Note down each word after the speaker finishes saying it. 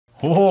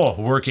Oh,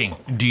 working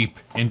deep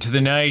into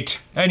the night.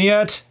 And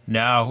yet,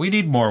 now we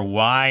need more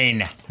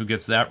wine. Who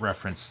gets that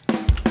reference?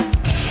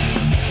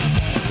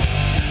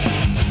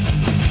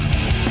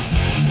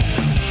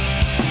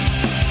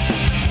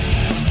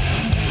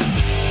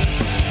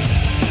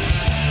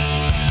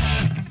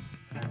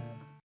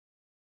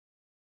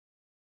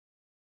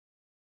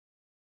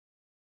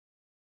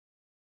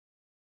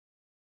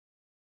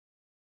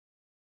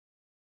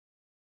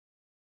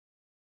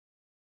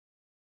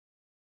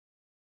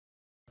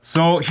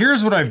 So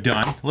here's what I've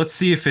done. Let's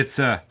see if it's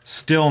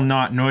still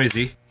not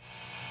noisy.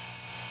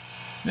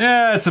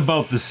 Yeah, it's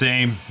about the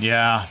same.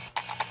 Yeah.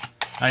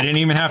 I didn't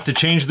even have to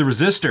change the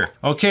resistor.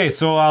 Okay,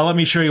 so let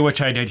me show you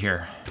what I did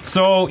here.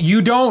 So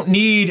you don't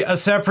need a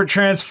separate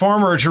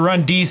transformer to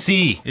run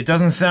DC. It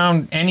doesn't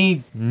sound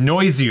any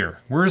noisier.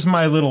 Where's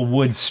my little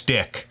wood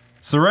stick?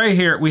 So right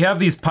here, we have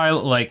these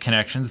pilot light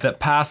connections that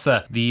pass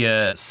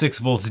the 6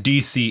 volts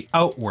DC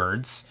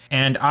outwards.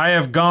 And I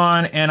have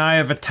gone and I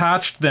have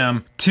attached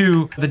them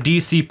to the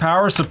DC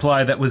power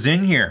supply that was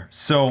in here.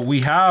 So we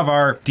have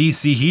our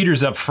DC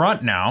heaters up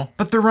front now,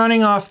 but they're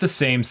running off the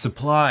same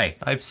supply.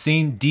 I've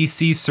seen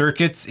DC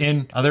circuits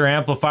in other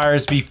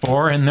amplifiers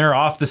before and they're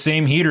off the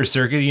same heater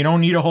circuit. You don't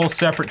need a whole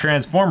separate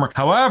transformer.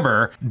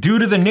 However, due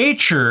to the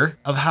nature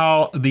of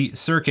how the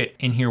circuit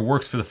in here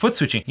works for the foot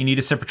switching, you need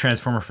a separate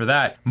transformer for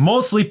that.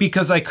 Mostly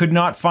because I could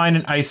not find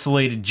an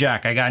isolated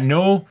jack. I got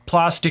no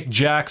plastic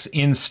jacks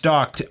in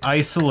stock to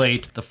isolate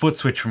the foot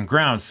switch from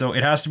ground. So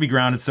it has to be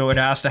grounded, so it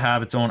has to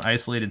have its own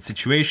isolated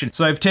situation.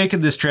 So I've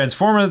taken this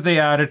transformer that they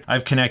added,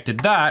 I've connected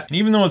that, and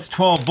even though it's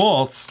 12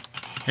 volts,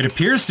 it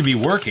appears to be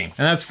working.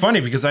 And that's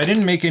funny because I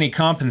didn't make any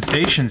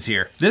compensations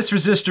here. This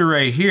resistor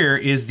right here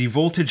is the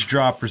voltage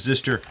drop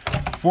resistor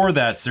for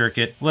that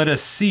circuit. Let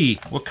us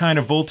see what kind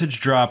of voltage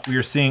drop we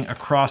are seeing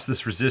across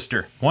this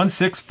resistor.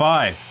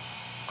 165.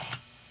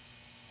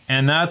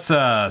 And that's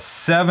a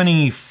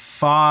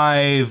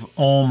 75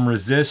 ohm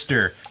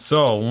resistor.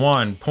 So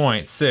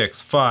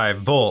 1.65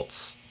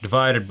 volts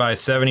divided by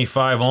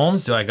 75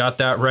 ohms. Do I got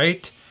that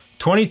right?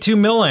 22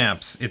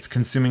 milliamps it's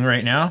consuming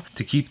right now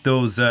to keep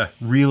those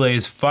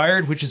relays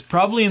fired, which is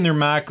probably in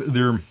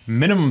their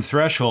minimum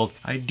threshold.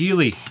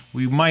 Ideally,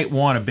 we might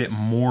want a bit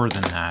more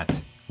than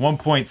that.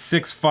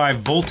 1.65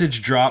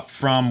 voltage drop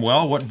from,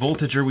 well, what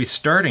voltage are we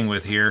starting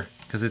with here?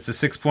 Because it's a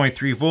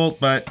 6.3 volt,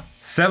 but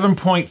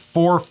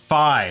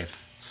 7.45.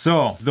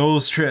 So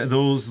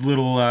those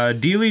little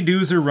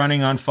dealy-doos are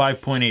running on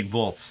 5.8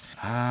 volts.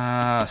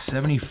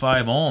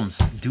 75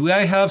 ohms. Do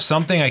I have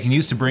something I can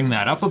use to bring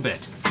that up a bit?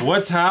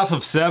 What's half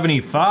of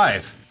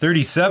 75?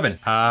 37.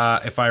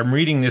 If I'm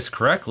reading this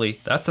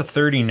correctly, that's a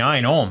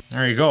 39 ohm.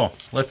 There you go.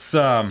 Let's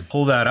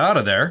pull that out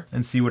of there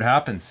and see what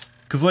happens.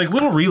 Because like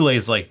little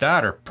relays like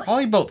that are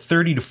probably about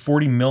 30 to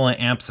 40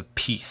 milliamps a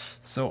piece.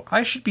 So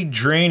I should be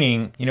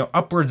draining, you know,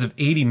 upwards of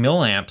 80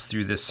 milliamps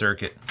through this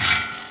circuit.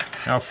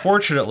 Now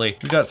fortunately,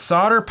 we got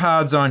solder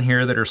pads on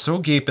here that are so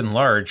gaping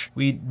large,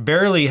 we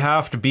barely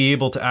have to be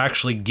able to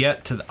actually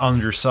get to the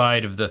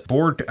underside of the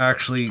board to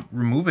actually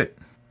remove it.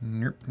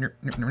 Yeah,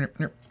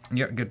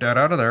 get that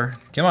out of there.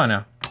 Come on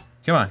now.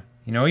 Come on.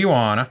 You know you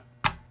wanna.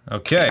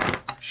 Okay,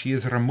 she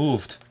is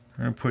removed.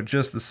 I'm gonna put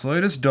just the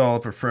slightest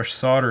dollop of fresh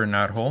solder in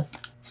that hole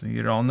so you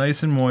get it all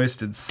nice and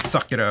moist and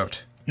suck it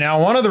out.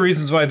 Now, one of the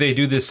reasons why they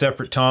do this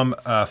separate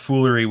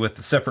tomfoolery with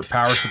the separate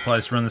power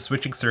supplies to run the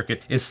switching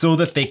circuit is so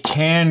that they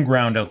can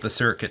ground out the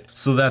circuit,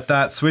 so that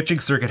that switching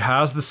circuit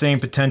has the same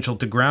potential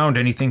to ground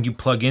anything you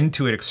plug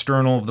into it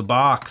external of the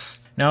box.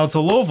 Now, it's a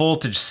low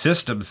voltage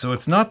system, so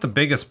it's not the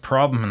biggest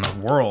problem in the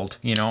world.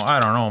 You know, I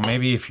don't know,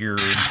 maybe if you're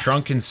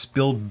drunk and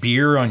spilled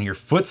beer on your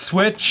foot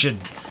switch, and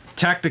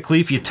technically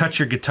if you touch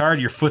your guitar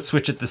to your foot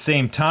switch at the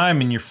same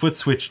time and your foot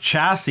switch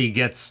chassis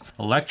gets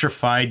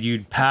electrified,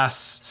 you'd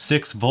pass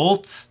 6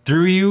 volts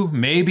through you,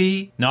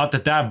 maybe. Not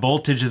that that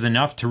voltage is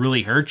enough to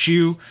really hurt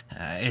you.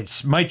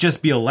 It might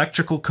just be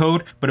electrical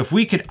code, but if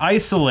we could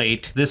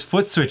isolate this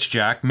foot switch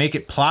jack, make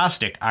it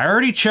plastic. I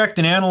already checked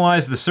and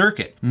analyzed the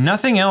circuit.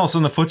 Nothing else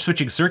on the foot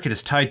switching circuit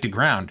is tied to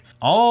ground.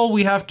 All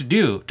we have to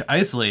do to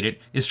isolate it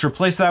is to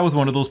replace that with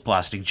one of those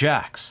plastic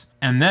jacks.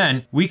 And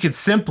then we could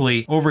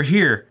simply, over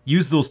here,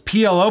 use those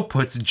PL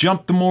outputs,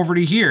 jump them over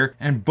to here,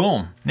 and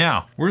boom.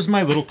 Now, where's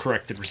my little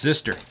corrected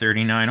resistor?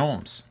 39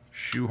 ohms.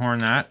 Shoehorn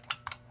that.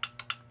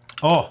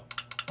 Oh,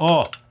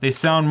 they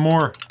sound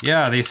more,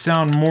 yeah, they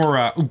sound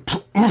more,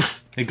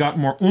 oomph. They got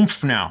more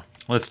oomph now.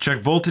 Let's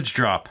check voltage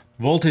drop.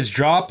 Voltage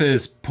drop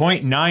is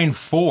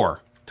 0.94.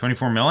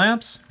 24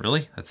 milliamps?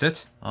 Really? That's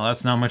it? Well,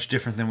 that's not much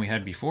different than we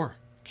had before.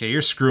 Okay,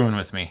 you're screwing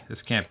with me.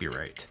 This can't be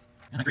right.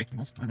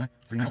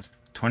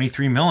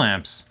 23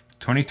 milliamps.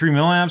 23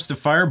 milliamps to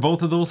fire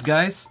both of those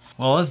guys?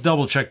 Well, let's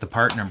double check the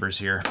part numbers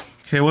here.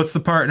 Okay, what's the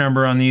part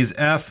number on these?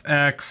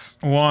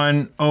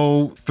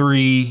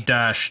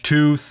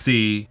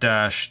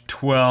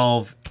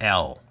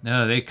 FX103-2C-12L.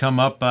 No, they come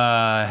up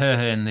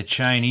in the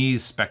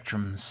Chinese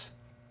spectrums.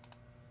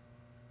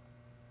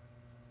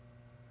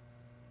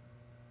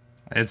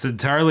 It's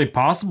entirely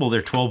possible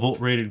they're 12 volt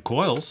rated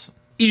coils.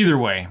 Either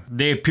way,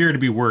 they appear to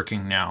be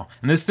working now.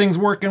 And this thing's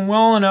working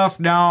well enough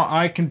now,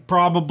 I can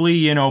probably,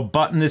 you know,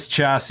 button this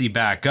chassis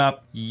back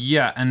up.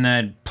 Yeah, and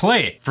then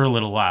play it for a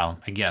little while,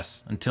 I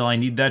guess, until I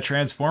need that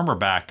transformer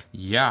back.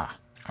 Yeah,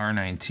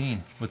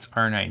 R19. What's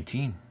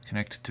R19?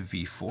 Connected to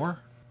V4?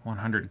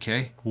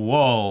 100K? Whoa,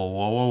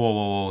 whoa, whoa,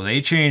 whoa, whoa. They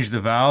changed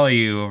the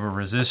value of a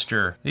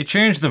resistor. They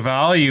changed the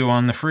value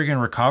on the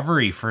friggin'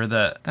 recovery for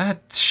the...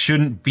 That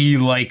shouldn't be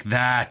like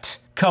that.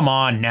 Come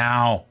on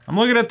now. I'm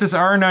looking at this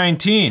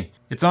R19.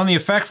 It's on the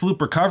effects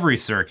loop recovery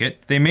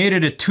circuit. They made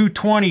it a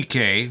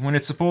 220K when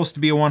it's supposed to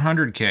be a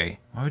 100K.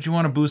 Why would you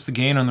want to boost the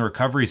gain on the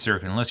recovery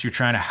circuit unless you're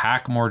trying to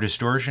hack more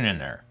distortion in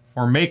there?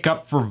 Or make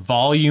up for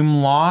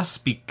volume loss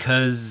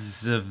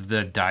because of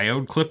the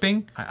diode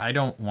clipping? I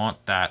don't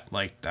want that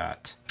like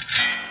that.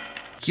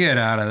 Get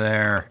out of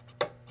there.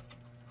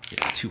 Get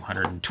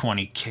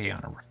 220K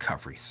on a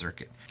recovery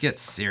circuit. Get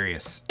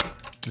serious.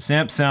 This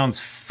amp sounds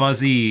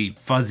fuzzy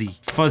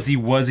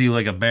wuzzy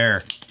like a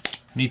bear.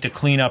 Need to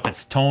clean up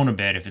its tone a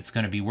bit if it's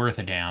gonna be worth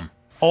a damn.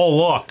 Oh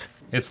look,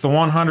 it's the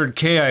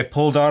 100K I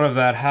pulled out of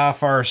that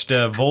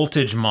half-arsed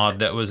voltage mod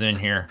that was in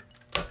here.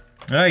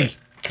 Hey,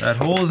 that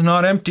hole is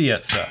not empty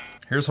yet, sir.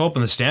 Here's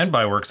hoping the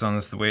standby works on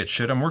this the way it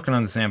should. I'm working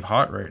on this amp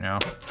hot right now.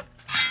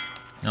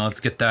 Now let's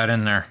get that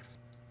in there.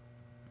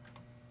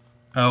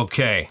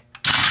 Okay.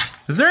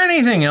 Is there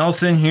anything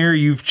else in here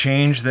you've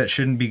changed that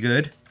shouldn't be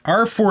good?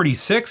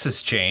 R46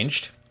 has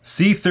changed.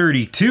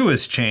 C32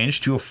 has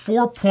changed to a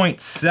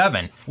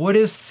 4.7. What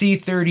is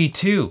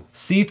C32?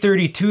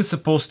 C32 is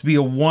supposed to be a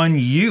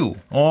 1U.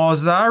 Oh,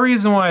 is that the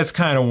reason why it's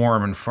kind of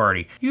warm and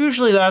farty?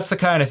 Usually that's the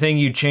kind of thing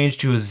you change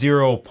to a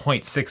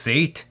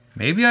 0.68.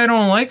 Maybe I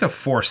don't like a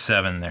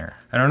 4.7 there.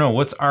 I don't know,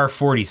 what's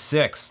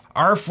R46?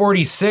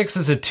 R46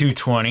 is a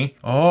 220.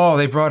 Oh,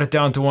 they brought it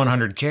down to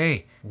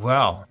 100K.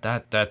 Well,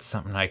 that's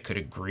something I could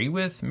agree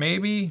with,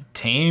 maybe?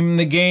 Tame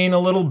the gain a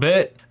little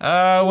bit.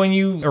 When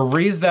you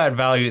erase that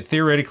value, it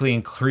theoretically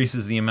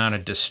increases the amount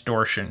of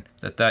distortion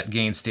that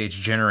gain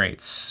stage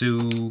generates.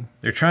 So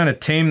they're trying to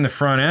tame the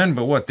front end,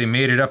 but what, they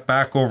made it up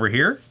back over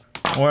here?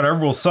 Whatever,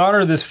 we'll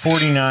solder this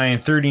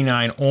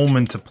 4939 ohm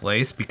into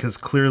place because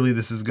clearly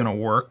this is gonna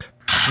work.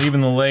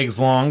 Leaving the legs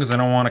long because I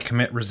don't want to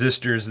commit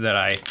resistors that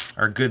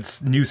are good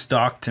new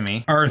stock to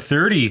me.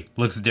 R30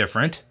 looks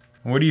different.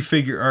 What do you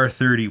figure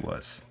R30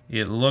 was?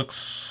 It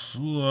looks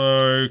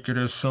like it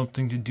has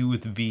something to do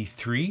with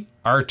V3.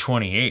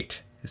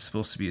 R28 is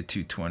supposed to be a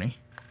 220.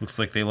 Looks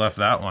like they left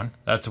that one.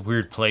 That's a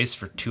weird place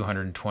for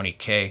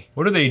 220K.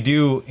 What do they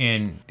do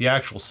in the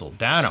actual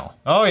Soldano?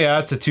 Oh yeah,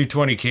 it's a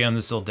 220K on the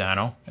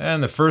Soldano.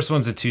 And the first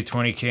one's a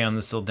 220K on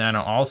the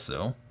Soldano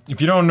also. If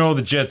you don't know,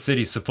 the Jet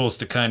City's supposed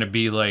to kind of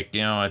be like,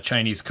 you know, a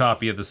Chinese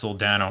copy of the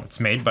Soldano. It's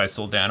made by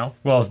Soldano.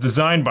 Well, it's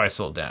designed by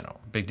Soldano.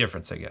 Big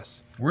difference, I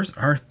guess. Where's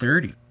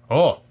R30?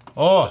 Oh,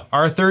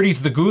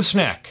 R30's the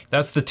gooseneck.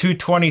 That's the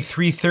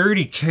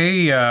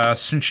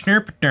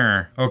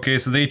 220-330K Okay,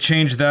 so they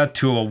changed that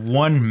to a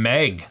 1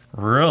 meg.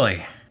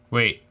 Really?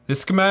 Wait,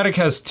 this schematic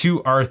has two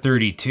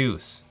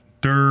R32s.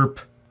 Derp.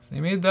 So they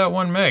made that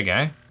 1 meg,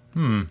 eh?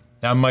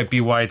 That might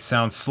be why it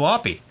sounds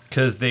sloppy,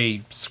 because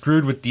they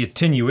screwed with the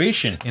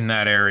attenuation in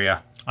that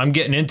area. I'm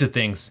getting into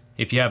things,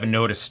 if you haven't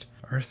noticed.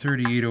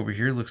 R38 over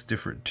here looks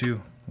different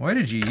too. Why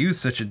did you use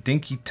such a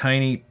dinky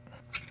tiny...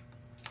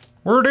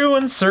 We're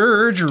doing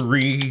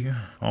surgery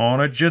on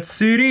a Jet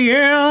City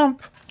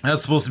amp.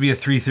 That's supposed to be a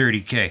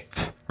 330K,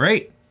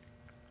 right?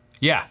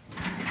 Yeah,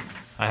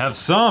 I have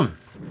some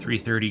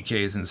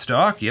 330Ks in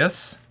stock,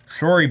 yes.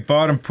 Sorry,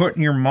 bud, I'm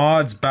putting your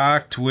mods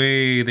back to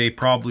where they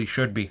probably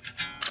should be.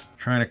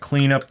 Trying to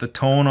clean up the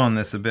tone on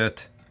this a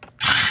bit.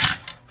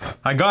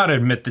 I gotta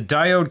admit, the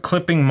diode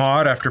clipping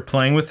mod, after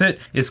playing with it,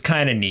 is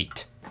kind of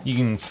neat. You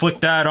can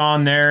flick that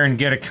on there and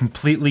get a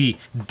completely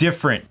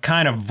different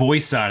kind of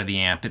voice out of the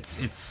amp.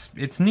 It's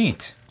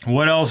neat.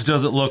 What else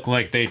does it look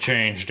like they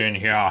changed in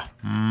here?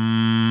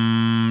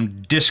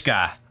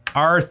 Dishka.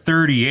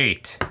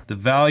 R38. The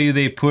value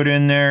they put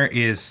in there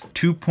is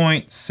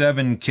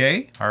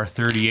 2.7K.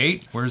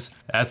 R38,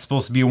 that's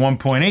supposed to be a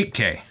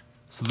 1.8K.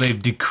 So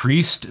they've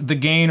decreased the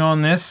gain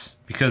on this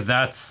because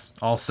that's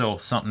also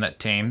something that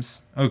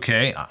tames.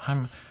 Okay,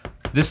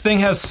 this thing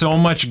has so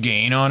much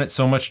gain on it,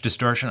 so much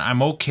distortion,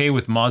 I'm okay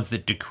with mods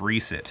that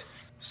decrease it.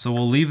 So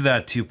we'll leave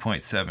that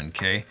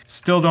 2.7K.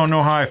 Still don't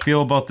know how I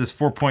feel about this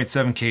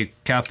 4.7K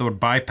cathode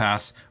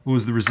bypass. Ooh,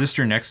 is the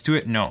resistor next to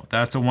it? No,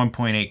 that's a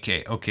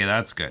 1.8K. Okay,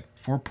 that's good.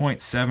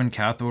 4.7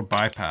 cathode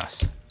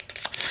bypass.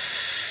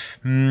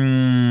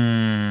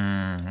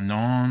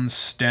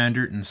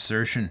 Non-standard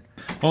insertion.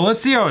 Well, let's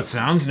see how it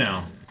sounds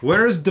now.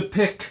 Where's the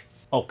pick?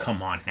 Oh,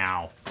 come on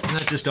now. Isn't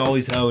that just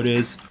always how it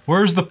is?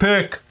 Where's the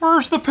pick?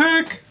 Where's the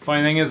pick?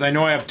 Funny thing is, I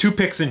know I have 2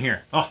 picks in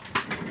here. Oh.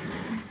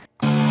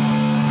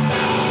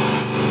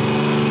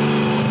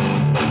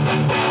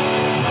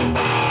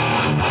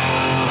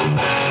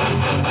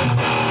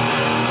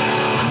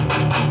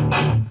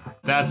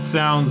 That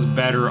sounds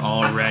better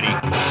already.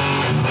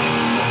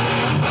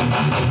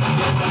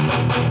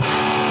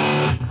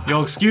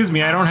 You'll excuse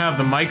me, I don't have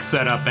the mic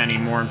set up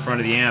anymore in front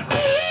of the amp.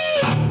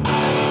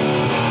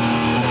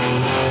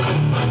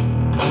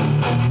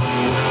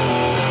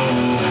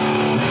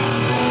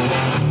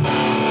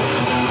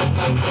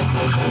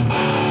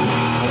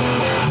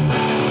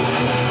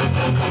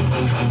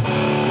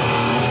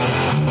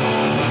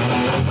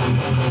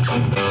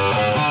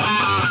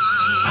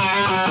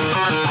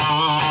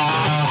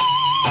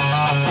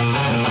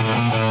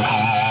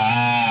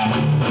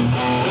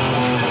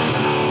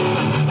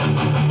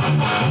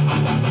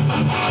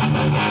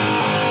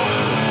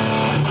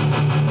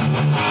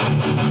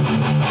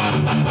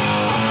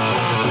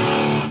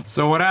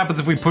 So what happens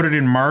if we put it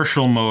in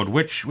martial mode?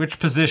 Which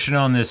position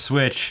on this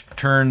switch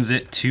turns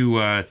it to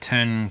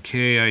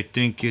 10K? I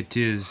think it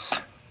is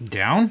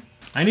down.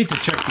 I need to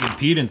check the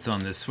impedance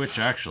on this switch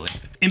actually.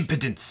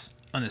 Impedance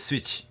on the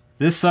switch.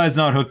 This side's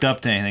not hooked up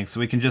to anything, so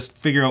we can just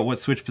figure out what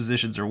switch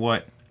positions are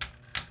what.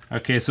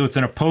 Okay, so it's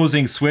an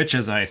opposing switch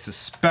as I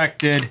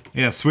suspected.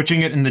 Yeah,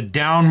 switching it in the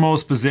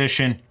downmost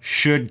position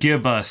should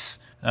give us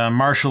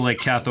martial like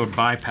cathode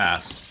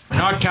bypass.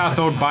 Not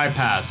cathode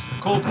bypass,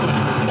 cold clip.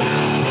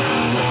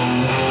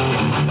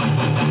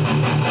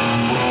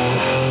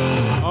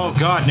 Oh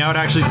God, now it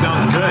actually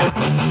sounds good.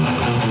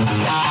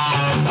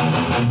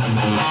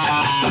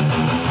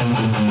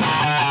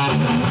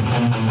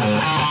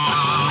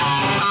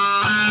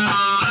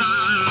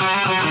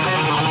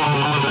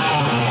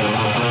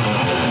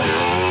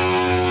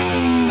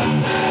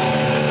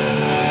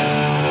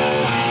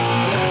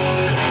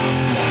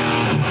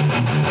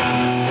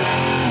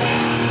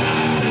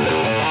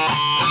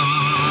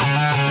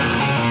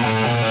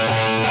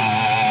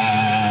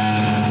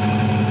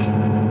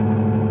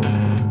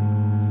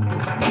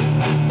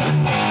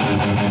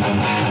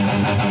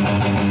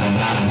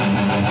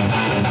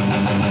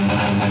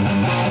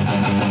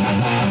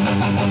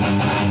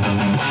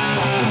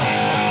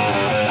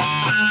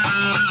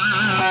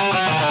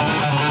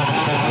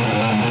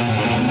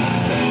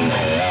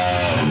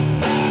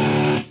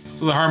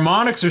 So the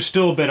harmonics are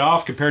still a bit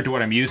off compared to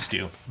what I'm used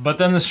to. But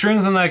then the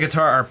strings on that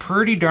guitar are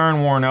pretty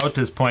darn worn out at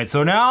this point.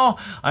 So now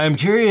I'm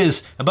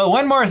curious about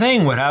one more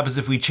thing. What happens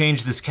if we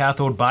change this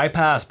cathode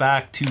bypass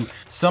back to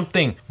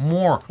something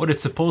more what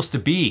it's supposed to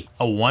be?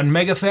 A 1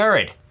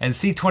 megafarad. And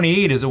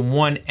C28 is a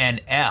 1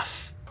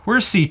 NF.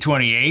 Where's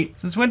C28?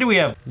 Since when do we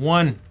have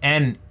 1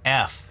 NF?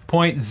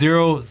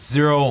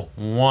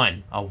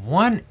 0.001. A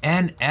 1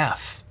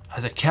 NF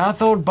as a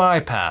cathode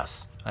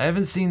bypass. I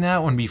haven't seen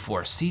that one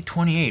before.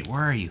 C28,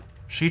 where are you?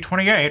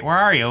 C28, where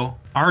are you?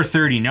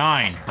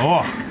 R39.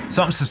 Oh,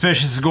 something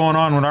suspicious is going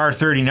on with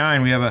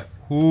R39. We have a,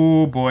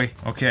 oh boy.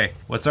 Okay,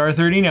 what's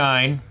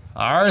R39?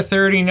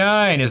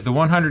 R39 is the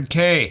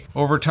 100K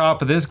over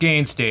top of this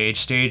gain stage,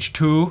 stage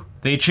 2.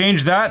 They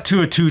changed that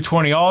to a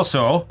 220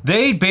 also.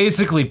 They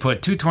basically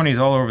put 220s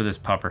all over this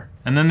pupper.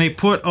 And then they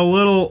put a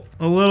little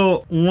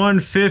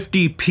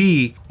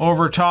 150p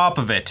over top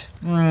of it.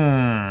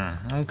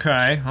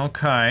 Okay.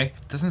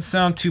 Doesn't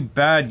sound too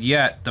bad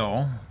yet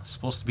though. It's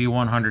supposed to be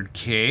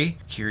 100K.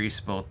 Curious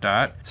about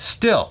that.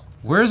 Still,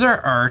 where's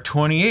our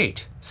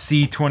R28?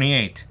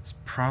 C28. It's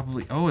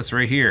probably, oh, it's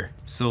right here.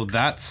 So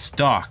that's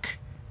stock.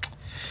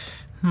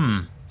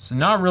 So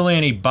not really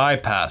any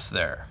bypass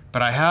there.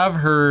 But I have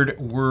heard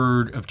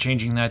word of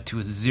changing that to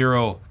a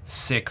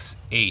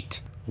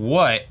 068.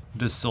 What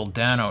does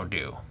Soldano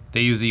do?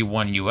 They use a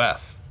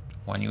 1UF.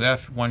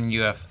 1UF,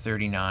 1UF,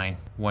 39,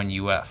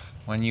 1UF.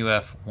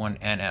 1UF,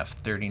 1NF,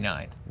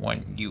 39,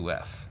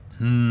 1UF.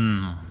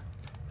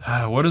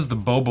 What does the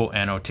Bobo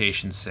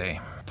annotation say?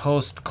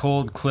 Post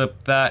cold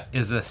clip, that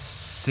is a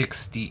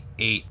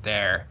 68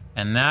 there.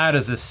 And that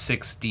is a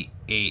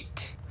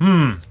 68.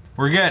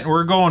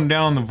 We're going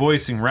down the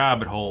voicing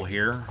rabbit hole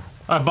here.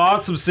 I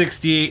bought some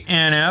 68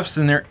 NFs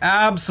and they're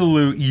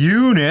absolute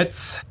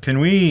units. Can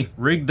we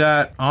rig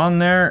that on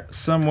there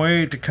some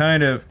way to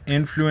kind of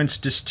influence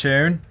this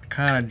tune?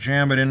 Kind of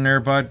jam it in there,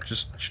 bud.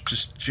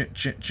 Just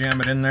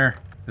jam it in there.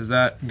 Is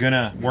that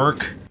gonna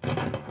work?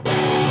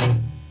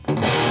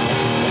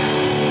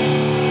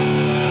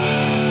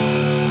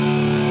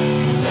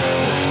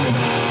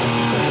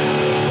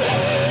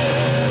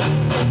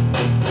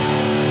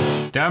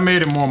 That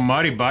made it more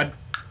muddy, bud.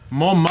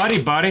 More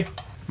muddy, buddy.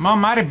 More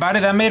muddy, buddy.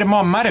 That made it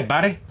more muddy,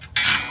 buddy.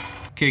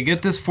 Okay,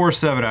 get this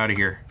 4.7 out of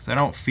here, because I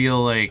don't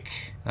feel like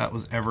that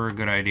was ever a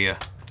good idea.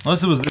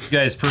 Unless it was this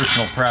guy's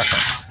personal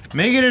preference.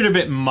 Making it a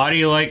bit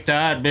muddy like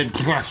that, a bit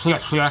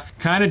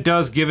kind of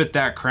does give it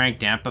that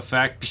cranked amp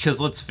effect,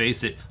 because let's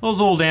face it, those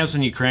old amps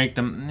when you cranked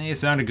them, they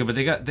sounded good, but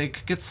they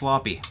could get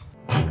sloppy.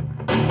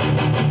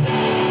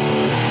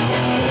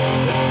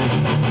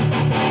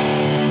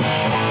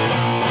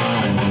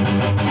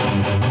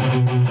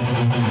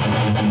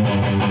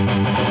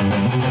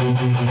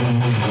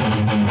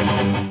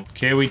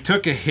 Okay, we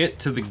took a hit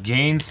to the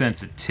gain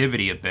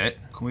sensitivity a bit.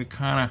 Can we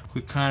kind of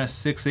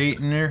 6.8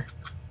 in there?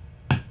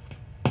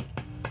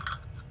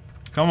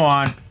 Come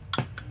on.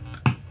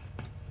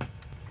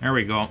 There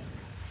we go.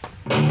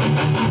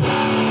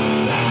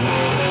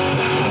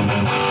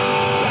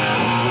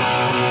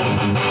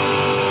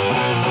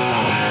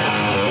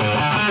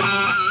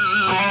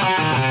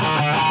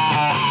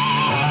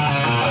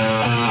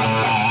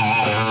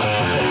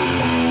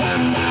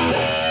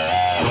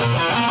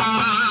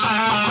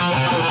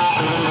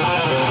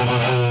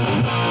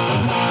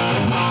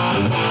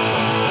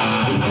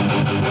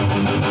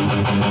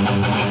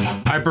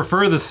 I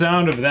prefer the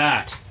sound of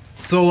that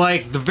So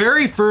like the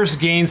very first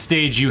gain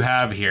stage you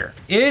have here,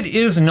 it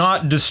is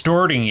not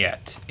distorting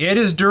yet. It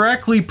is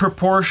directly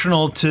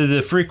proportional to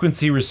the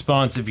frequency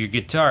response of your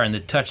guitar and the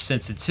touch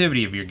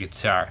sensitivity of your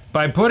guitar.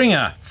 By putting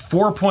a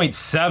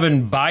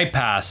 4.7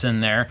 bypass in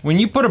there, when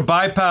you put a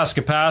bypass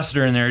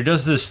capacitor in there, it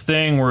does this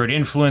thing where it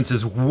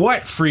influences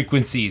what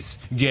frequencies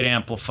get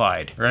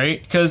amplified,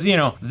 right? Because, you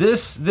know,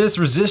 this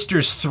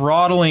resistor's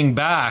throttling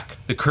back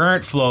the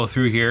current flow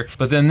through here,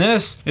 but then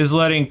this is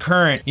letting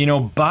current, you know,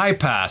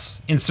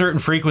 bypass in certain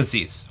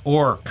frequencies,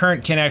 or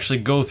current can actually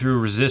go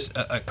through a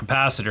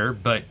capacitor,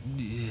 but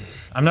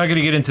I'm not going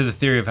to get into the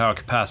theory of how a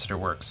capacitor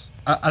works.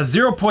 A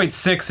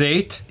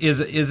 0.68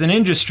 is an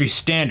industry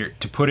standard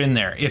to put in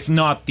there, if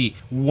not the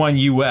 1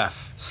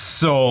 UF.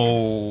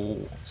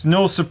 So it's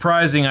no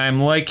surprising I'm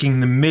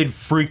liking the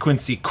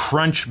mid-frequency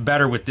crunch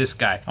better with this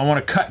guy. I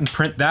want to cut and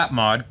print that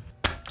mod.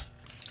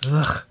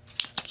 Ugh,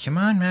 come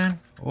on, man.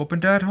 Open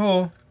that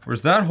hole.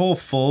 Where's that hole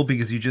full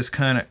because you just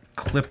kind of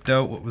clipped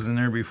out what was in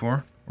there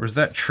before? Or is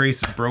that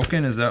trace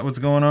broken? Is that what's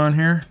going on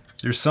here?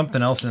 There's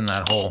something else in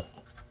that hole.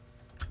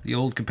 The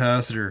old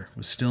capacitor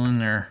was still in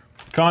there.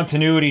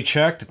 Continuity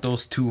checked that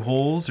those two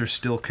holes are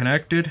still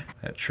connected.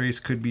 That trace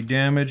could be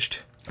damaged.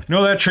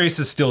 No, that trace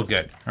is still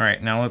good. All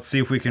right, now let's see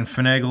if we can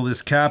finagle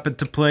this cap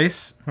into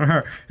place.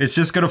 It's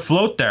just gonna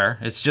float there.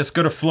 It's just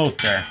gonna float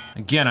there.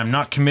 Again, I'm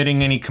not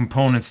committing any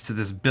components to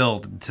this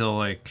build until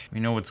like we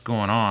know what's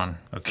going on.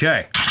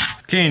 Okay.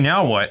 Okay,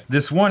 now what?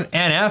 This one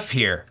NF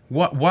here.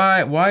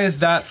 Why is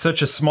that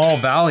such a small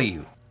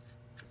value?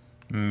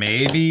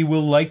 Maybe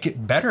we'll like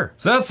it better.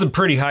 So that's a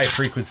pretty high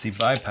frequency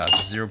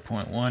bypass,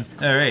 0.1.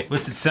 All right,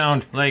 what's it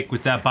sound like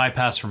with that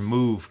bypass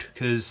removed?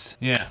 Cause,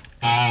 yeah.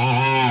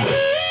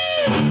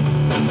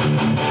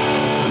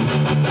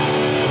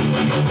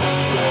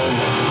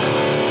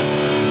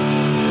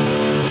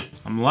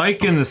 I'm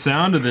liking the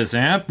sound of this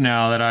amp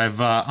now that I've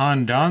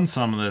undone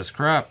some of this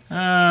crap.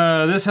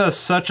 This has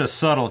such a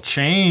subtle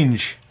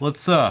change.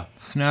 Let's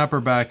snap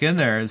her back in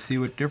there and see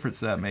what difference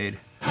that made.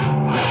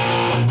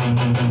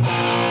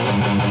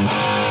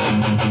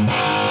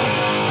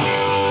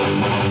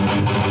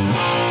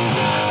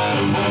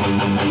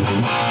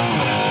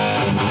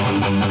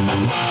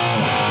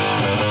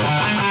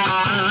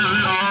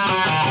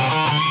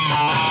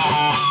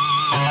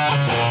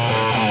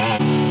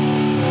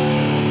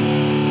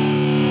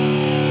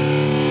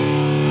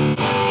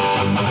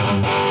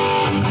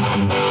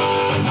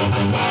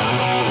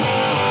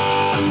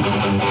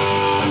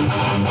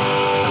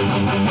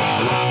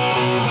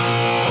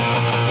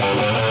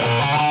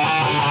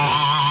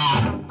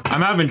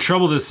 I'm having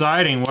trouble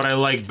deciding what I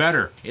like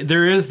better.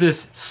 There is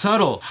this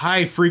subtle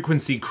high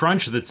frequency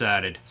crunch that's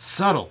added.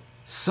 Subtle.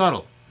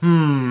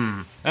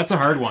 That's a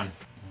hard one.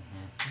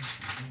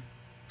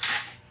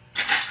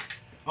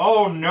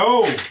 Oh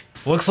no!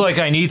 Looks like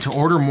I need to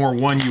order more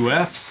 1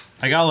 UFs.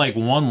 I got like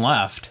one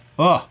left.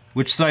 Oh,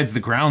 which side's the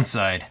ground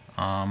side?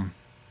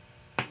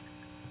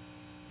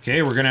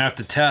 Okay, we're gonna have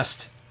to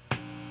test.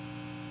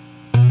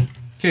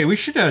 Okay, we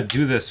should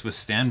do this with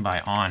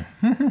standby on.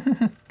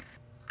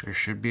 There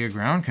should be a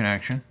ground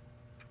connection.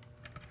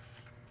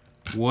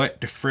 What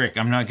the frick?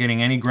 I'm not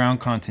getting any ground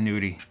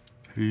continuity.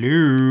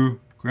 Hello?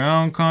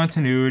 Ground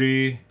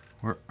continuity.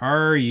 Where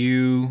are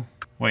you?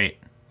 Wait,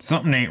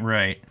 something ain't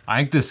right. I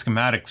think the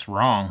schematic's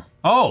wrong.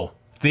 Oh,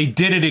 they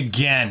did it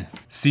again.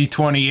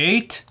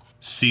 C28?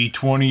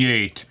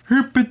 C28.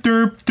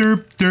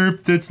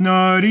 Herp-a-derp-derp-derp. That's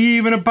not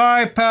even a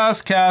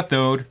bypass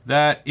cathode.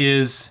 That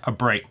is a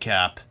bright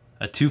cap.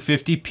 A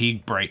 250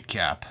 peak bright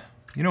cap.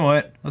 You know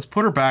what? Let's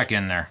put her back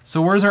in there.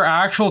 So where's our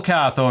actual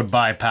cathode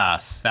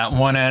bypass? That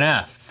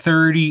 1NF.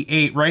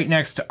 38, right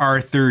next to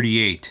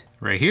R38.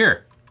 Right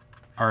here.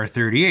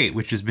 R38,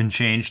 which has been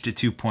changed to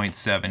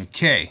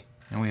 2.7K.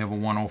 And we have a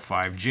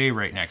 105J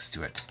right next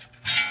to it.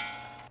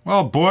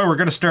 Well, boy, we're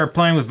gonna start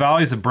playing with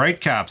values of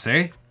bright caps,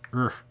 eh?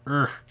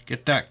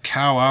 Get that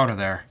cow out of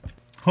there.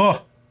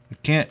 Oh, we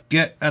can't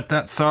get at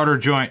that solder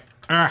joint.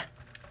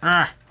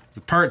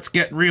 The part's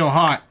getting real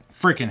hot.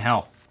 Freaking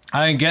hell.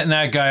 I think getting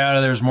that guy out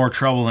of there is more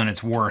trouble than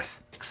it's worth.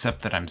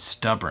 Except that I'm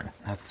stubborn.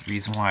 That's the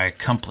reason why I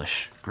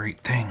accomplish great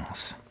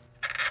things.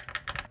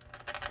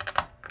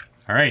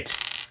 All right,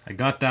 I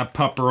got that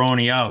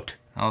pepperoni out.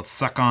 Now let's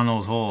suck on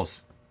those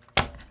holes.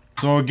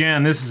 So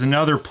again, this is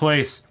another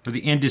place where the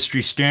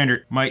industry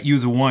standard might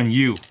use a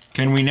 1U.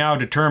 Can we now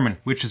determine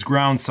which is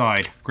ground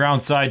side?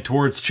 Ground side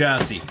towards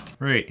chassis.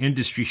 Right,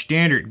 industry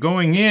standard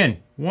going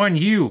in.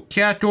 1U,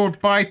 cathode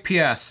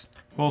bypass.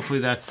 Hopefully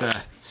that's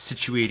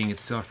situating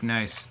itself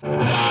nice.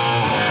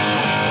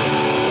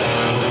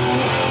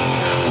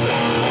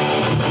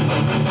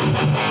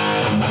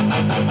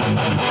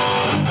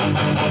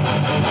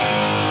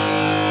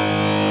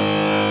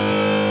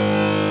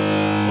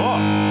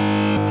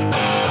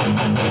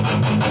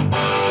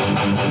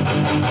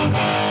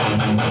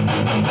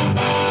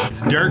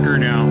 It's darker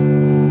now.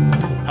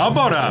 How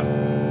about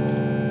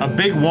a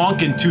big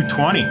wonkin'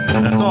 220?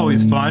 That's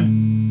always fun.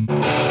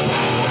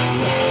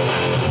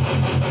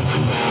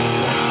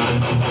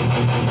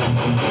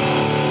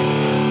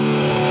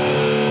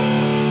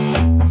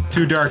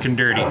 Too dark and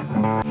dirty.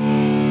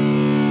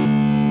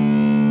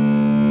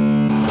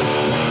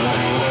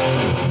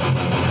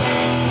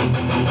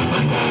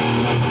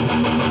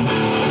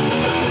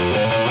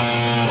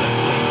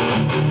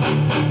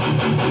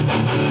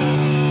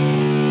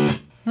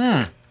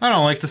 I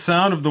don't like the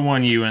sound of the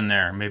 1U in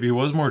there. Maybe it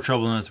was more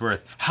trouble than it's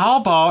worth. How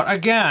about,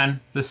 again,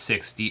 the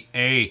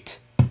 68?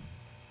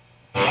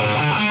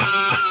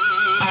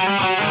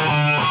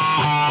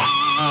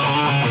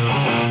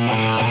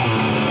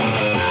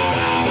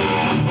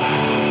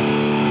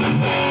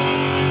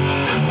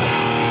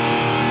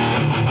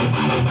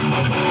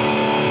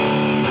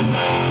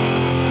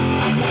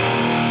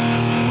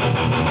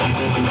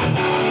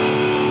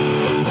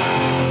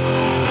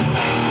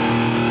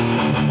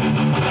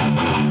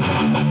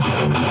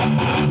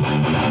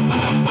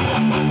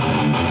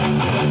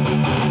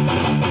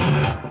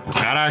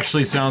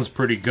 Actually sounds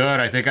pretty good.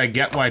 I think I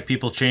get why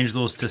people change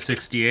those to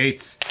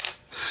 68s.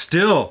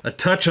 Still a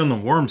touch on the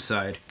warm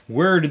side.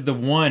 Where did the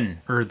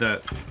 1 or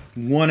the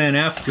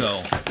 1NF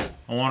go?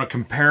 I want to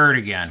compare it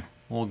again.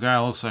 Little guy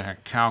looks like a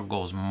cow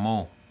goes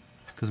moo.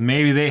 Because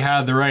maybe they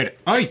had the right.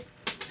 Oi!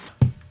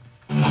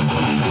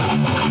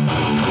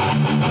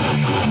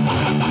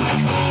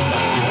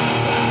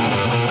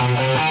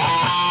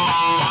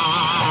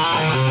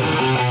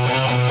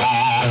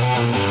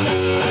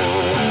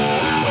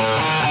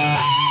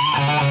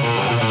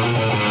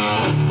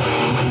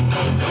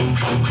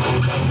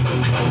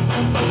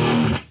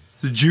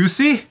 Is it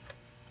juicy?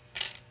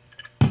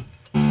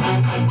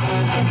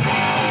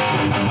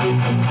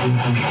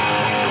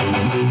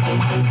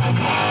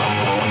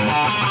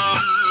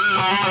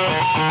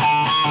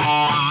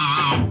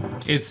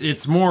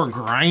 It's more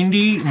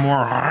grindy,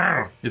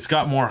 more. It's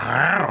got more,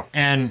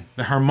 and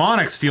the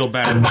harmonics feel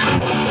better.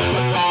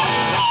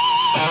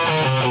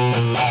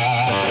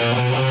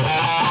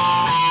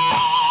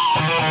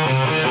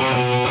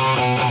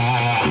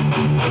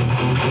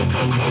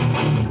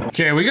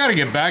 Okay, we gotta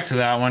get back to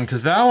that one,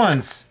 because that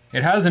one's,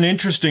 it has an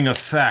interesting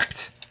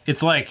effect.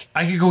 It's like,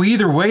 I could go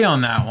either way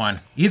on that one.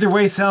 Either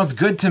way sounds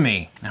good to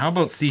me. Now, how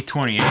about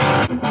C28?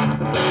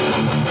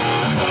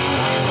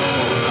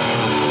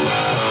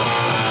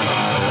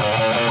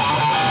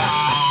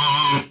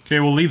 Okay,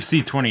 we'll leave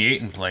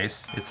C28 in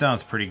place. It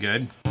sounds pretty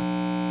good.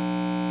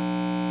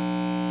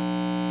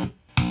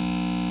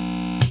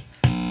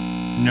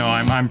 No,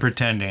 I'm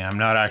pretending. I'm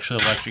not actually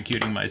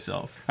electrocuting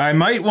myself. I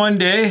might one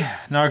day,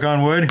 knock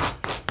on wood.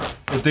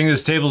 Good thing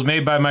this table's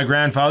made by my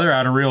grandfather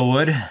out of real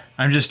wood.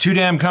 I'm just too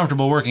damn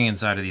comfortable working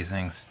inside of these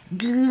things.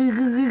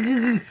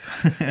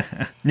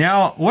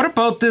 Now, what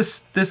about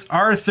this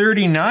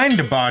R39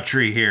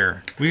 debauchery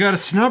here? We got a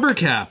snubber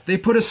cap. They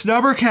put a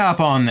snubber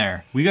cap on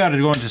there. We gotta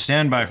go into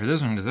standby for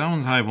this one because that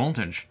one's high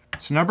voltage.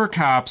 Snubber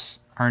caps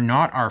are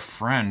not our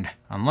friend.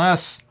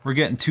 Unless we're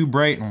getting too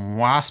bright and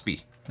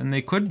waspy. Then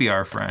they could be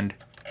our friend.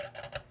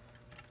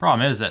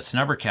 Problem is that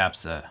snubber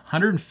cap's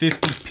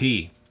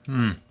 150p.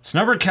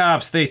 Snubber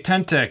caps, they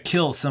tend to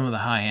kill some of the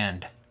high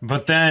end.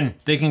 But then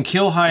they can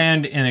kill high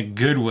end in a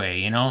good way,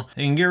 you know?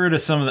 They can get rid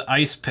of some of the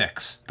ice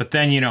picks. But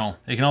then, you know,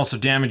 they can also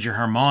damage your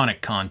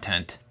harmonic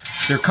content.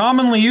 They're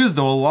commonly used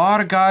though. A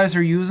lot of guys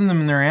are using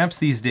them in their amps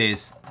these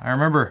days. I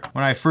remember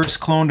when I first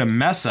cloned a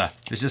Mesa,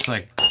 it's just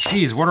like,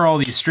 geez, what are all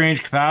these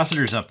strange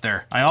capacitors up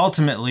there? I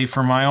ultimately,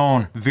 for my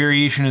own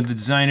variation of the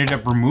design, ended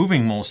up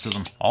removing most of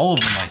them. All of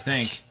them, I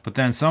think. But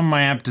then some of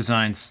my amp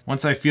designs,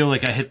 once I feel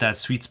like I hit that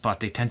sweet spot,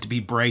 they tend to be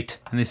bright.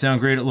 And they sound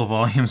great at low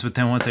volumes, but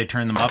then once I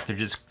turn them up, they're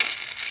just...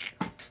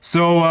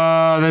 So,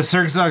 the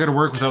circuit's not gonna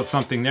work without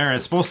something there.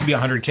 It's supposed to be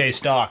 100K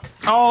stock.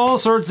 All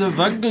sorts of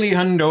ugly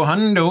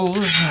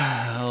hundos.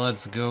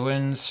 Let's go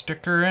and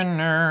stick her in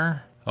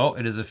there. Oh,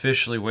 it is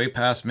officially way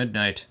past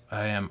midnight.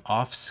 I am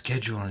off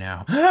schedule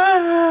now.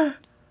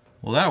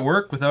 Will that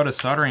work without us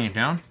soldering it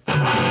down?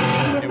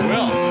 It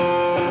will.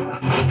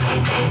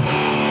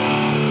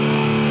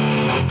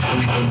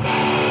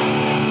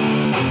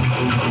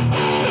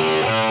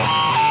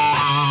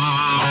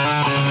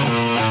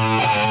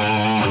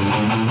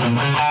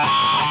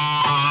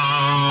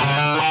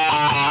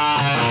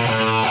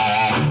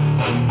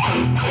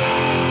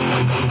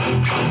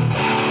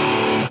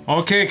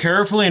 Okay,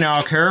 carefully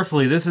now,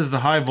 carefully. This is the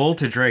high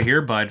voltage right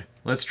here, bud.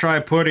 Let's try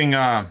putting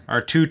our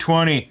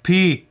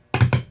 220p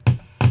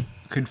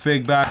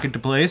config back into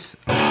place.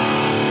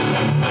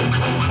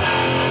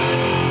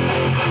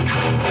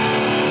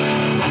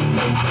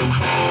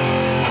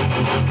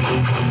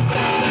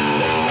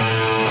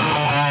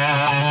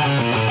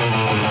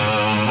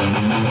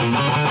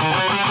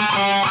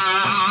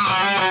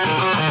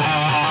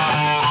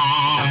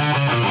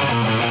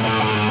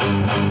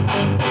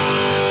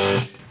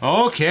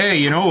 Okay,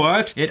 you know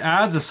what? It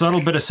adds a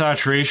subtle bit of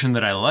saturation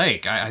that I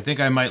like. I think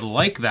I might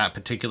like that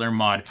particular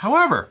mod.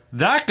 However,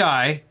 that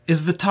guy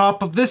is the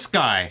top of this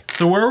guy.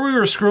 So where we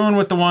were screwing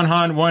with the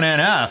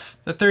 1NF,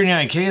 the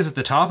 39K is at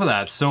the top of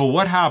that. So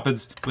what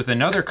happens with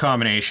another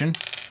combination?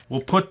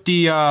 We'll put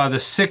the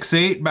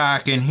 6.8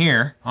 back in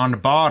here on the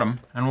bottom,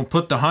 and we'll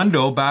put the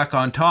hundo back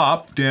on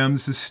top. Damn,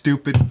 this is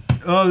stupid.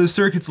 Oh, the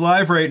circuit's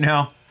live right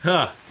now.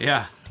 Huh,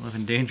 yeah,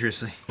 living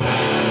dangerously.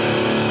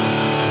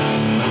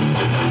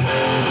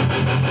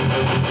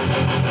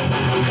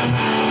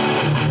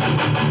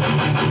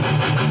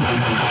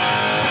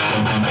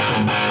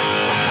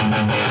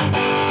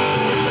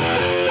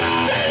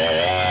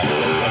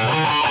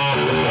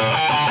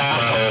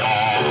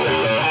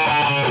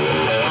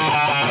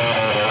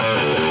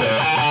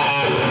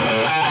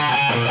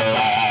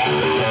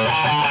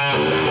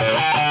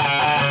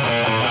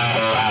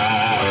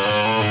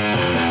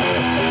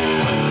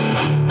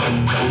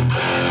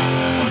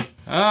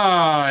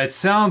 it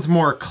sounds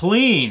more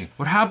clean.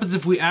 What happens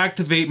if we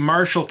activate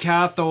Marshall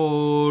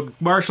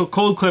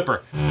Cold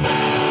Clipper?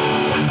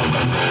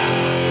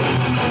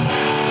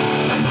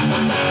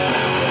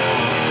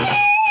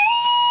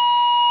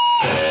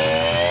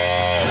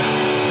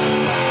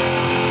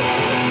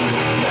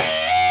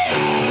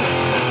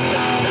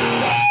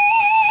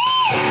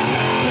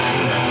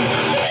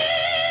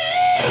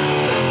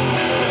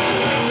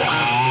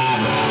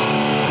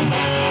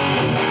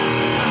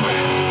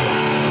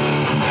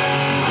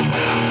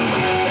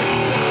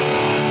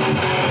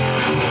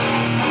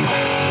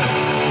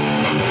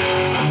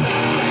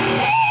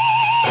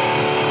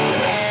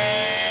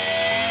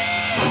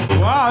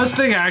 This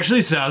thing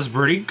actually sounds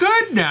pretty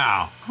good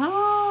now.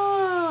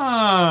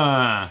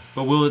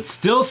 But will it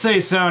still say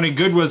sounding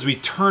good as we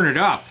turn it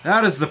up?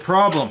 That is the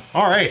problem.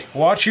 All right,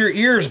 watch your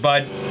ears,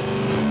 bud.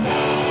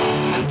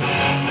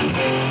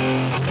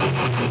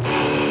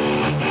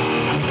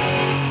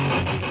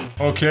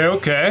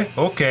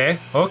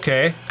 Okay.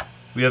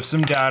 We have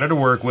some data to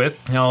work with.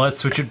 Now let's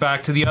switch it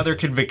back to the other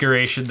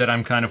configuration that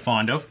I'm kind of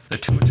fond of. The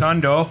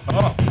two-tundo.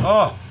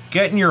 Oh,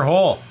 get in your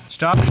hole.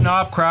 Stop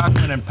snop,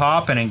 crackling, and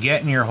popping and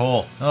get in your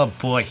hole. Oh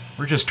boy,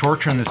 we're just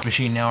torturing this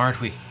machine now,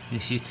 aren't we?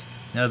 This is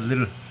now the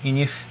little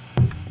inif.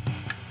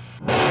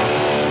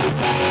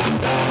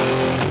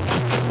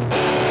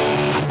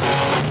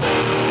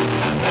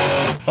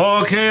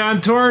 Okay,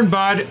 I'm torn,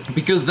 bud,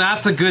 because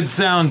that's a good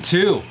sound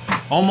too.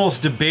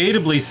 Almost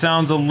debatably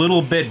sounds a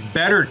little bit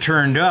better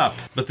turned up,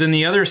 but then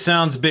the other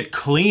sounds a bit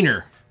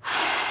cleaner.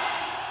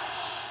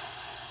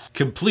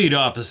 Complete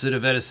opposite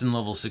of Edison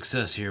level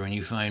success here when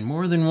you find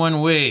more than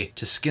one way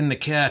to skin the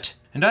cat.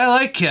 And I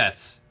like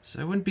cats, so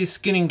I wouldn't be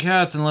skinning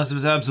cats unless it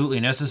was absolutely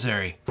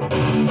necessary.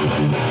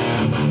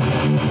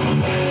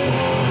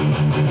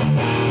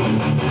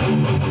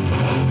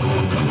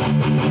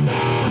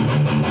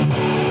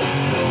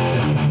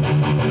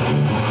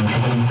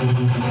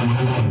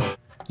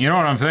 You know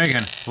what I'm thinking?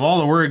 With all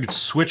the word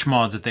switch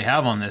mods that they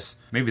have on this,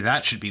 maybe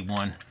that should be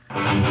one.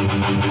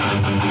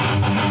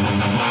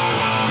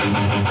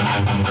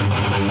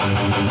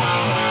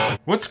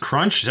 What's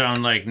crunch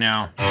sound like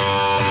now?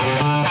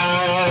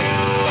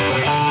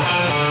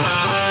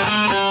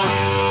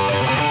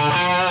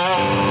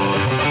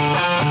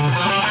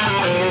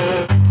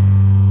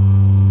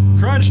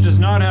 Crunch does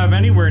not have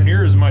anywhere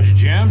near as much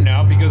jam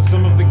now because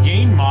some of the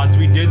gain mods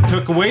we did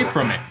took away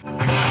from it.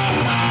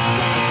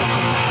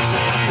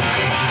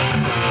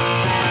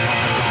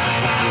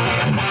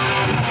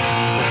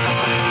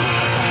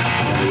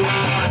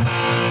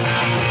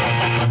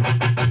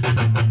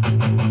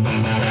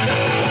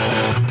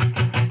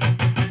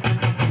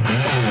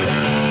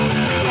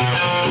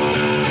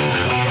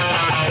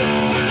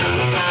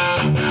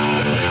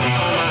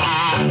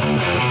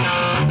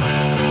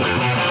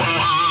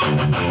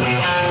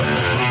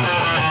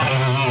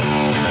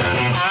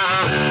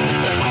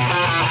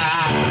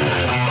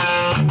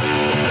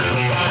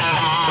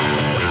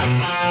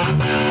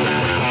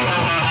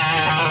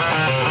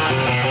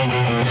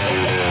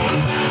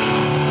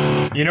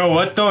 You know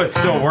what though? It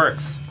still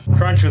works.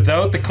 Crunch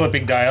without the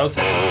clipping diodes.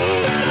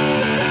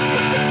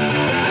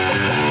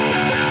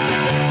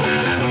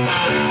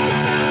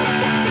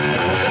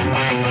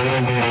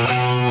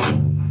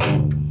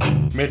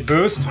 Mid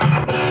boost.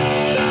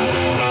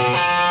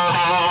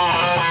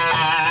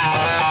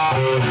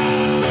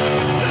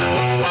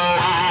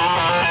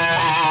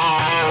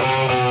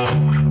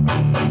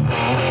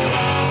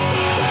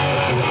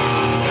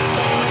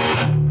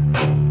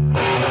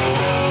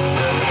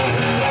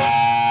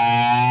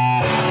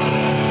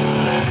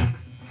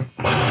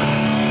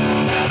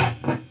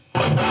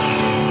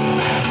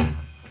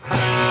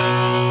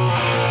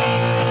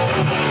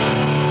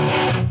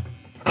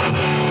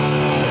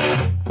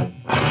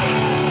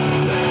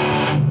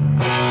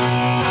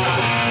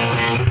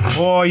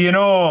 Oh, you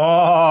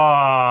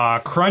know,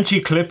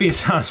 crunchy clippy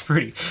sounds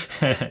pretty.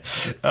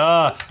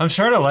 I'm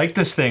starting to like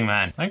this thing,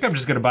 man. I think I'm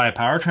just gonna buy a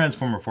power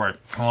transformer for it.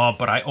 Oh,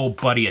 but I owe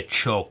Buddy a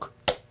choke.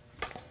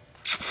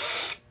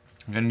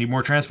 I'm gonna need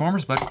more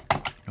transformers,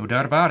 but no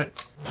doubt about it.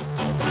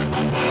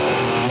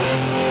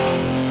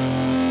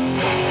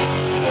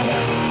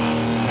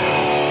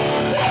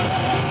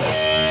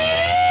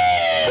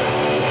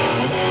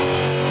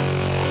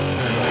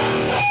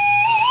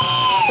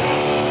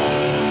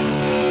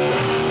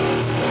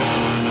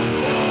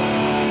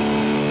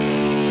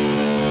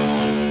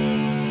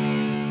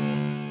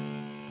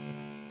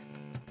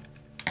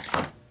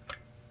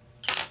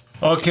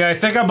 Okay, I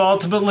think I'm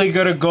ultimately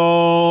gonna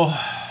go...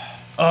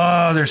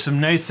 Oh, there's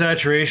some nice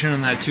saturation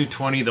in that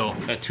 220 though,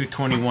 that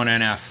 221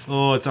 NF.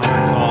 Oh, it's a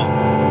hard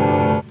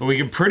call. But we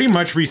can pretty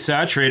much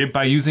resaturate it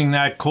by using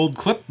that cold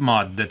clip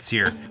mod that's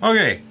here.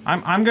 Okay,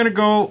 I'm gonna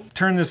go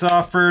turn this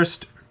off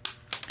first.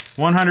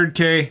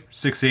 100K,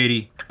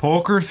 680.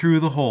 Poker through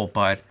the hole,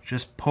 bud.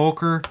 Just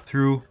poker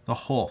through the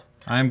hole.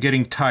 I'm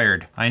getting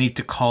tired. I need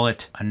to call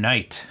it a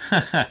night.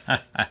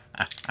 But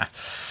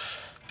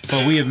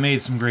we have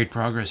made some great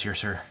progress here,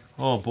 sir.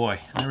 Oh boy,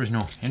 there was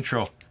no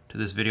intro to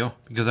this video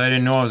because I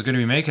didn't know I was going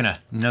to be making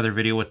another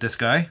video with this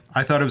guy.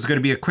 I thought it was going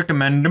to be a quick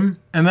amendum,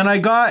 and then I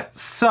got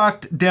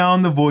sucked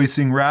down the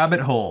voicing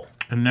rabbit hole.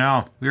 And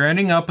now we're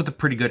ending up with a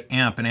pretty good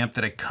amp, an amp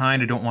that I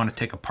kind of don't want to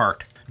take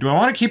apart. Do I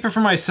want to keep it for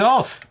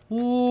myself?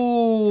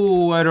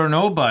 Ooh, I don't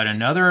know, but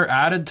another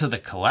added to the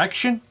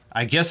collection?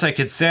 I guess I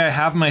could say I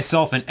have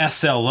myself an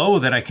SLO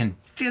that I can...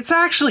 It's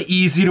actually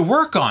easy to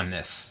work on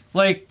this.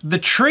 Like, the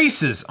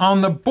traces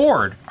on the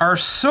board are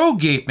so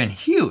gaping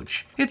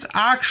huge. It's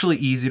actually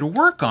easy to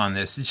work on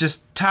this. It's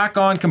just tack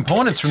on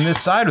components from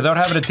this side without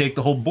having to take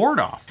the whole board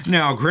off.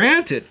 Now,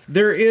 granted,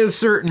 there is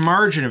certain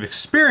margin of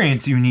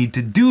experience you need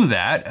to do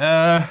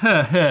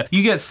that.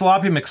 You get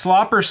Sloppy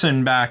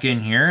McSlopperson back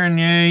in here and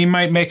you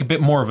might make a bit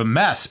more of a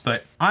mess,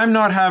 but I'm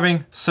not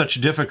having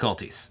such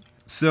difficulties.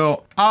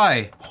 So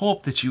I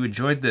hope that you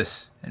enjoyed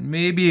this, and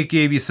maybe it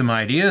gave you some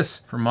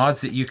ideas for mods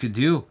that you could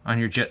do on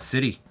your Jet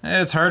City.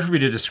 It's hard for me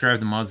to describe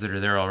the mods that are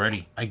there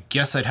already. I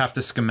guess I'd have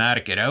to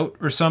schematic it out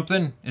or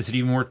something. Is it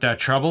even worth that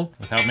trouble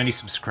with how many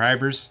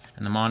subscribers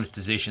and the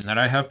monetization that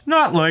I have?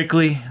 Not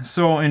likely.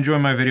 So enjoy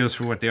my videos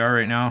for what they are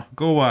right now.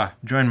 Go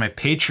join my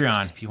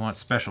Patreon if you want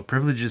special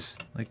privileges,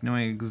 like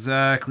knowing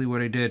exactly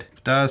what I did.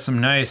 That's some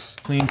nice,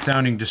 clean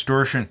sounding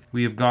distortion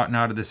we have gotten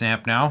out of this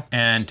amp now.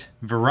 And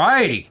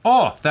variety.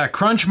 Oh, that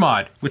crunch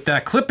mod with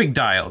that clipping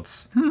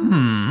diodes.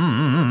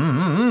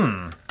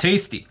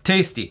 Tasty,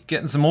 tasty.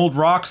 Getting some old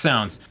rock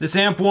sounds. This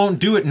amp won't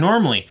do it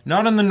normally.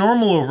 Not on the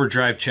normal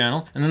overdrive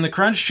channel, and then the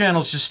crunch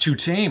channel's just too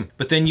tame.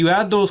 But then you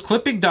add those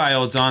clipping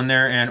diodes on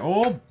there and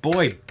oh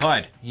boy,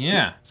 bud.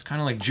 Yeah, it's kind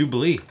of like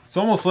Jubilee. It's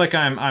almost like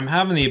I'm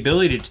having the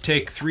ability to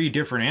take 3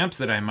 different amps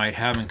that I might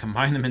have and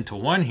combine them into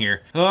one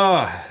here.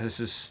 Oh, this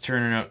is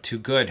turning out too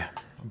good.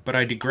 But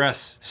I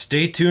digress.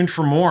 Stay tuned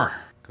for more,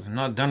 because I'm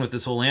not done with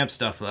this whole amp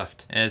stuff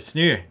left. It's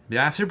new.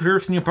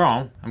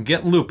 I'm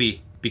getting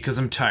loopy because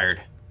I'm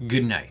tired.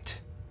 Good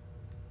night.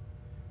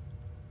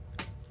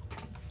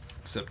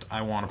 Except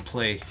I want to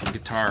play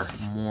guitar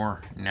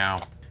more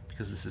now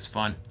because this is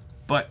fun.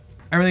 But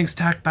everything's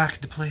tacked back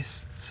into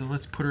place, so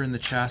let's put her in the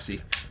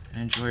chassis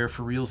and enjoy her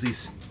for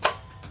realsies.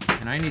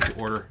 And I need to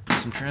order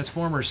some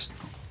transformers.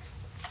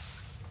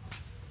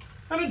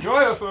 And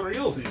enjoy her for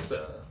realsies.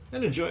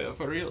 And enjoy her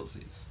for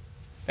realsies.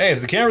 Hey,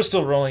 is the camera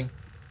still rolling?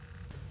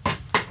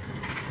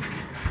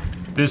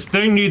 This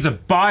thing needs a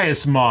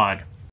bias mod.